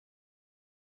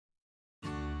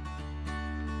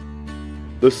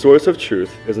The Source of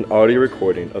Truth is an audio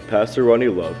recording of Pastor Ronnie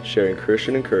Love sharing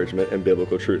Christian encouragement and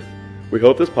biblical truth. We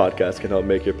hope this podcast can help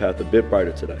make your path a bit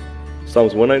brighter today.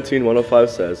 Psalms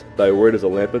 119:105 says, "Thy word is a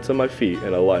lamp unto my feet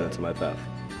and a light unto my path."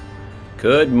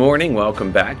 Good morning.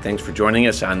 Welcome back. Thanks for joining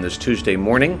us on this Tuesday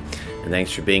morning. And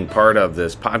thanks for being part of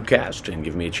this podcast and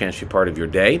giving me a chance to be part of your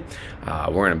day.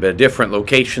 We're in a bit different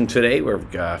location today. We're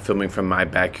filming from my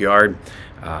backyard.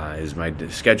 My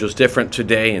schedule's different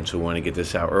today, and so we want to get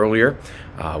this out earlier.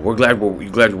 We're glad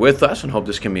you're with us, and hope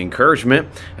this can be encouragement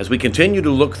as we continue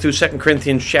to look through 2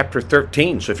 Corinthians chapter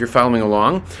 13. So if you're following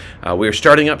along, we are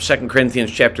starting up 2 Corinthians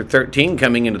chapter 13,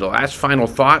 coming into the last final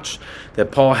thoughts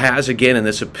that Paul has again in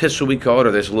this epistle, we call it,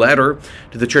 or this letter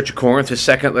to the Church of Corinth, his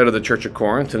second letter to the Church of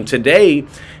Corinth. And today,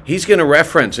 he's going to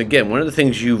reference, again, one of the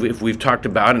things if we've talked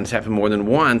about, and it's happened more than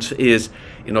once, is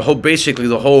basically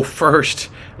the whole first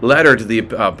letter to the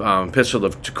epistle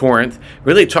to Corinth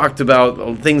really talked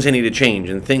about things that need to change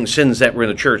and sins that were in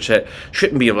the church that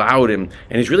shouldn't be allowed. And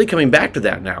he's really coming back to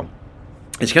that now.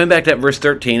 He's coming back to that verse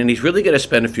 13, and he's really going to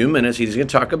spend a few minutes. He's going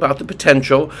to talk about the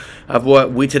potential of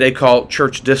what we today call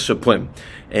church discipline.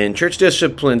 And church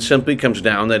discipline simply comes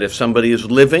down that if somebody is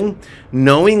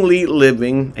knowingly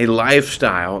living a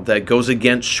lifestyle that goes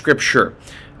against Scripture,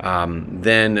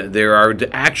 then there are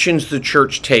actions the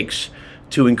church takes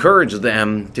to encourage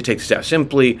them to take the step.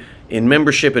 Simply in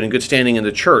membership and in good standing in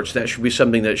the church, that should be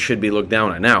something that should be looked down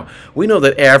on. Now, we know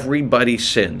that everybody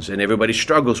sins and everybody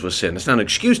struggles with sin. It's not an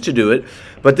excuse to do it,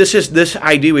 but this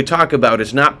idea we talk about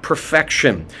is not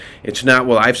perfection. It's not,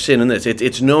 well, I've sinned in this.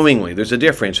 It's knowingly. There's a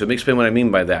difference. Let me explain what I mean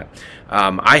by that.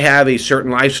 I have a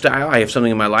certain lifestyle. I have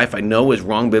something in my life I know is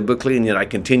wrong biblically, and yet I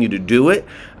continue to do it.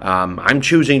 I'm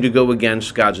choosing to go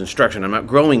against God's instruction. I'm not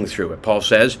growing through it. Paul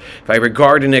says, if I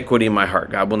regard iniquity in my heart,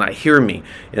 God will not hear me.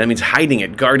 And that means hiding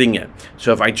it, guarding it.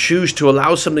 So if I choose to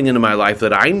allow something into my life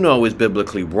that I know is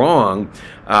biblically wrong,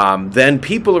 then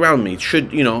people around me should,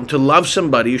 to love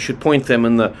somebody, you should point them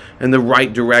in the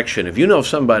right direction. If you know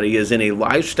somebody is in a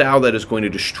lifestyle that is going to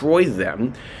destroy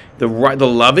them, the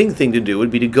loving thing to do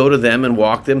would be to go to them and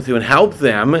walk them through and help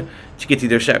them to get to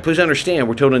their side. Please understand,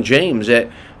 we're told in James that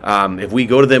if we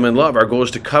go to them in love, our goal is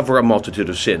to cover a multitude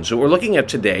of sins. So what we're looking at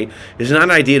today is not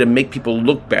an idea to make people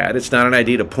look bad. It's not an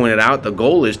idea to point it out. The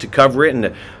goal is to cover it.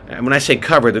 And when I say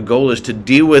cover, the goal is to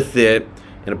deal with it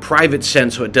in a private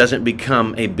sense so it doesn't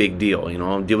become a big deal.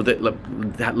 Deal with it,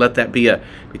 let that be a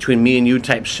between me and you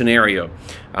type scenario,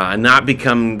 not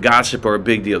become gossip or a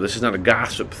big deal. This is not a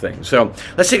gossip thing. So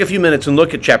let's take a few minutes and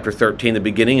look at chapter 13, the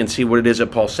beginning, and see what it is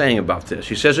that Paul's saying about this.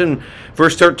 He says in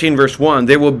verse 13, verse 1,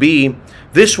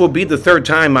 this will be the third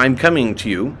time I'm coming to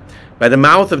you. By the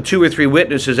mouth of 2 or 3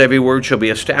 witnesses every word shall be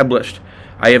established.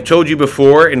 I have told you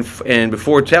before, and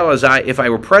before tell, if I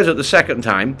were present the second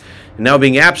time, and now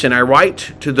being absent, I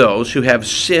write to those who have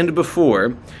sinned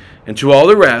before, and to all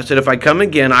the rest, that if I come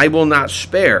again, I will not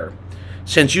spare,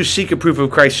 since you seek a proof of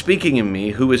Christ speaking in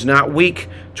me, who is not weak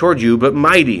toward you, but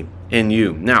mighty in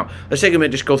you. Now, let's take a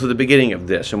minute, just go through the beginning of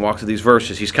this and walk through these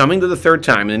verses. He's coming to the third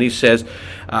time, and then he says,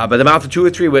 by the mouth of 2 or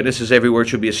 3 witnesses, every word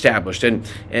should be established. And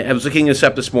I was looking this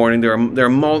up this morning. There are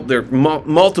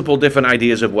multiple different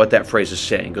ideas of what that phrase is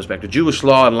saying. It goes back to Jewish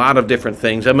law and a lot of different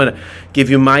things. I'm going to give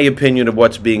you my opinion of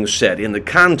what's being said. In the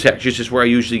context, this is where I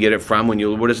usually get it from.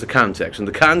 What is the context? In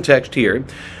the context here,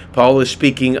 Paul is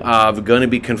speaking of going to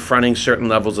be confronting certain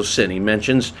levels of sin. He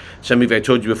mentions, some of you I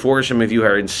told you before, some of you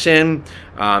are in sin,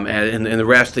 and the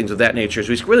rest, things of that nature. So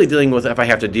he's really dealing with if I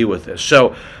have to deal with this.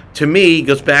 So to me, he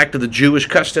goes back to the Jewish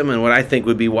custom and what I think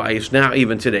would be wise now,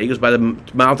 even today. He goes, by the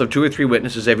mouth of 2 or 3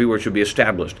 witnesses, every word should be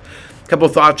established. A couple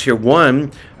of thoughts here.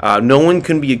 One, no one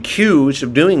can be accused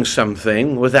of doing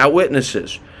something without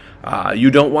witnesses.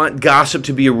 You don't want gossip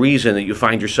to be a reason that you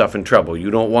find yourself in trouble.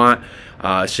 You don't want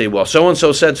say, well,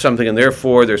 so-and-so said something, and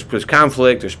therefore there's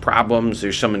conflict, there's problems,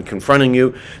 there's someone confronting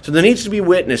you. So there needs to be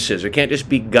witnesses. There can't just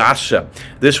be gossip.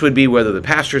 This would be whether the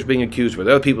pastor is being accused, whether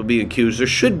other people are being accused. There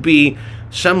should be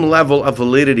some level of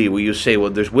validity where you say, well,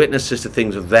 there's witnesses to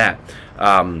things of that.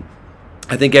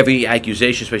 I think every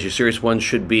accusation, especially serious ones,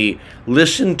 should be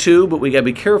listened to, but we got to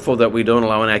be careful that we don't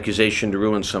allow an accusation to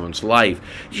ruin someone's life.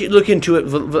 You should look into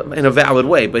it in a valid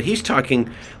way, but he's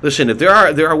talking, listen, if there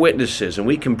are witnesses and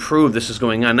we can prove this is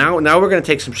going on, now we're going to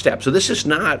take some steps. So this is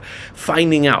not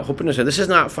finding out, this is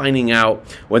not finding out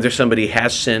whether somebody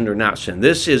has sinned or not sinned.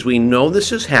 This is, we know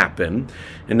this has happened,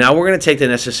 and now we're going to take the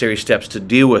necessary steps to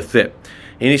deal with it.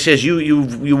 And he says,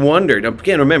 you wondered.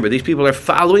 Again, remember, these people are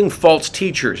following false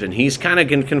teachers, and he's kind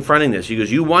of confronting this. He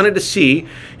goes, you wanted to see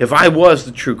if I was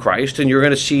the true Christ, and you're going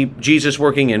to see Jesus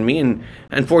working in me. And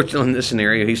unfortunately, in this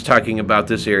scenario, he's talking about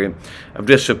this area of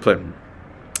discipline.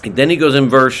 And then he goes in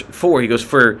verse 4, he goes,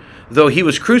 "For though he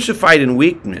was crucified in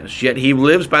weakness, yet he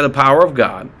lives by the power of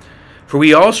God. For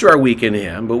we also are weak in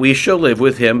him, but we shall live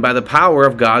with him by the power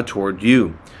of God toward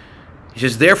you." He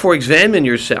says, "Therefore examine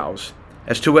yourselves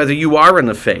as to whether you are in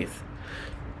the faith.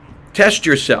 Test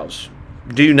yourselves.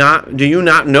 Do you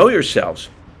not know yourselves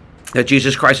that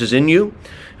Jesus Christ is in you?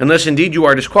 Unless indeed you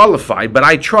are disqualified, but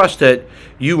I trust that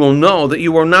you will know that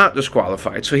you are not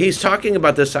disqualified." So he's talking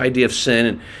about this idea of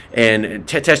sin and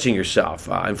testing yourself.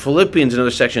 In Philippians, another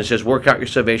section says, "Work out your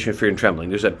salvation with fear and trembling."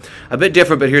 There's a bit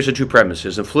different, but here's the two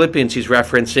premises. In Philippians, he's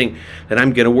referencing that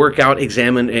I'm going to work out,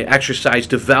 examine, exercise,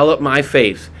 develop my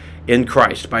faith in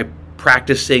Christ by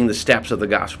practicing the steps of the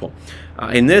gospel.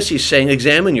 In this, he's saying,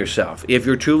 examine yourself. If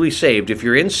you're truly saved, if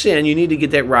you're in sin, you need to get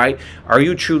that right. Are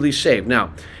you truly saved? Now,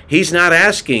 he's not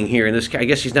asking here in this, I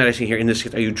guess he's not asking here in this,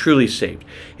 are you truly saved?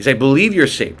 He says, I believe you're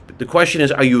saved. But the question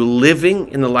is, are you living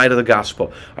in the light of the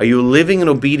gospel? Are you living in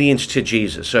obedience to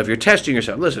Jesus? So if you're testing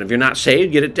yourself, listen, if you're not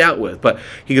saved, get it dealt with. But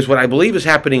he goes, what I believe is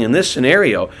happening in this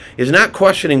scenario is not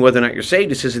questioning whether or not you're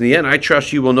saved. He says, in the end, I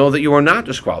trust you will know that you are not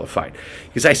disqualified.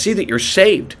 Because I see that you're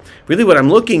saved. Really what I'm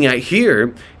looking at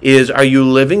here is, are you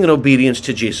living in obedience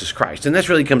to Jesus Christ? And that's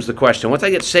really comes the question. Once I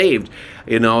get saved,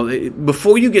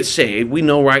 before you get saved, we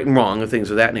know right and wrong and things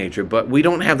of that nature, but we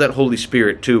don't have that Holy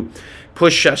Spirit to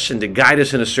push us and to guide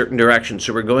us in a certain direction.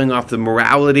 So we're going off the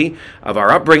morality of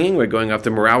our upbringing. We're going off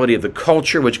the morality of the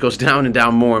culture, which goes down and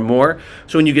down more and more.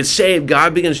 So when you get saved,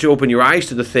 God begins to open your eyes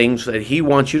to the things that he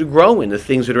wants you to grow in, the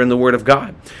things that are in the Word of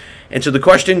God. And so the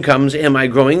question comes, am I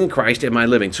growing in Christ? Am I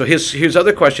living? So his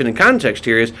other question in context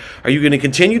here is, are you going to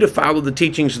continue to follow the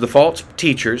teachings of the false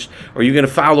teachers? Or are you going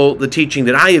to follow the teaching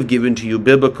that I have given to you,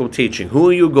 biblical teaching? Who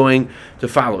are you going to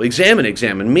follow?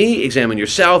 Examine me, examine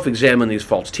yourself, examine these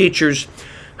false teachers.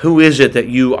 Who is it that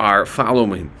you are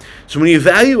following? So when you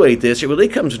evaluate this, it really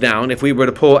comes down, if we were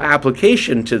to pull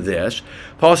application to this,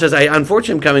 Paul says,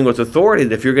 unfortunately, I'm coming with authority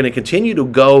that if you're going to continue to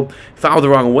go follow the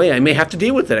wrong way, I may have to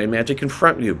deal with it. I may have to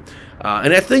confront you.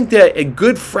 And I think that a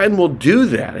good friend will do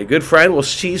that. A good friend will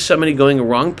see somebody going a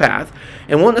wrong path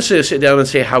and won't necessarily sit down and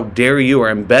say, how dare you, or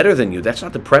I'm better than you. That's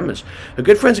not the premise. A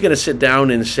good friend's going to sit down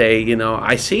and say,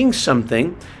 I seeing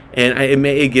something, and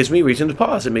it gives me reason to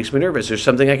pause. It makes me nervous. There's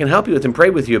something I can help you with and pray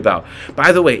with you about.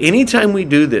 By the way, anytime we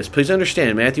do this, please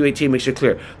understand, Matthew 18 makes it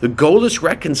clear. The goal is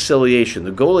reconciliation.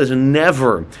 The goal is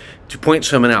never to point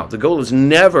someone out. The goal is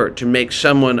never to make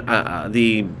someone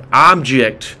the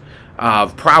object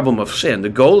of problem of sin. The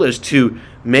goal is to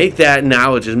make that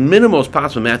knowledge as minimal as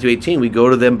possible. Matthew 18, we go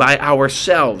to them by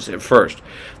ourselves at first.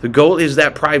 The goal is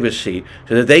that privacy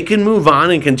so that they can move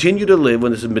on and continue to live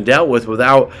when this has been dealt with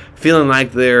without feeling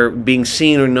like they're being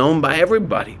seen or known by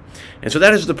everybody. And so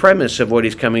that is the premise of what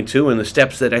he's coming to and the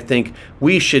steps that I think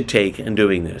we should take in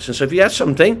doing this. And so if you have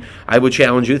something, I would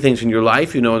challenge you, things in your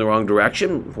life in the wrong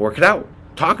direction, work it out.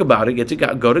 Talk about it. Get to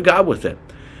God. Go to God with it.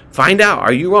 Find out,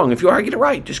 are you wrong? If you are, get it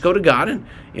right. Just go to God and,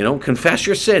 confess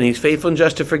your sin. He's faithful and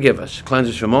just to forgive us. Cleanse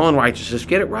us from all unrighteousness.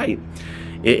 Get it right.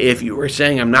 If you were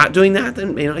saying, I'm not doing that,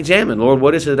 then, examine, Lord,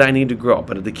 what is it that I need to grow?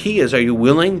 But the key is, are you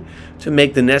willing to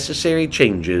make the necessary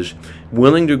changes,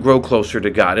 willing to grow closer to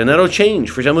God? And that'll change.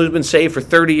 For someone who's been saved for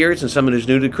 30 years and someone who's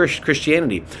new to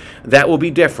Christianity, that will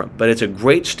be different. But it's a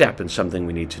great step and something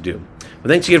we need to do. Well,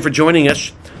 thanks again for joining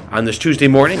us on this Tuesday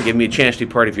morning. Give me a chance to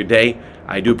be part of your day.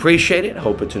 I do appreciate it. I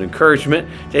hope it's an encouragement.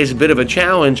 Today's a bit of a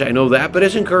challenge, I know that, but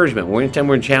it's encouragement. Anytime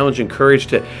we're challenged, encouraged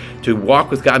to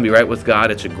walk with God and be right with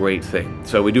God, it's a great thing.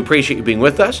 So we do appreciate you being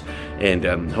with us,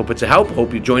 and hope it's a help.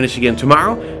 Hope you join us again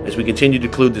tomorrow as we continue to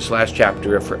conclude this last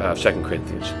chapter of 2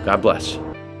 Corinthians. God bless.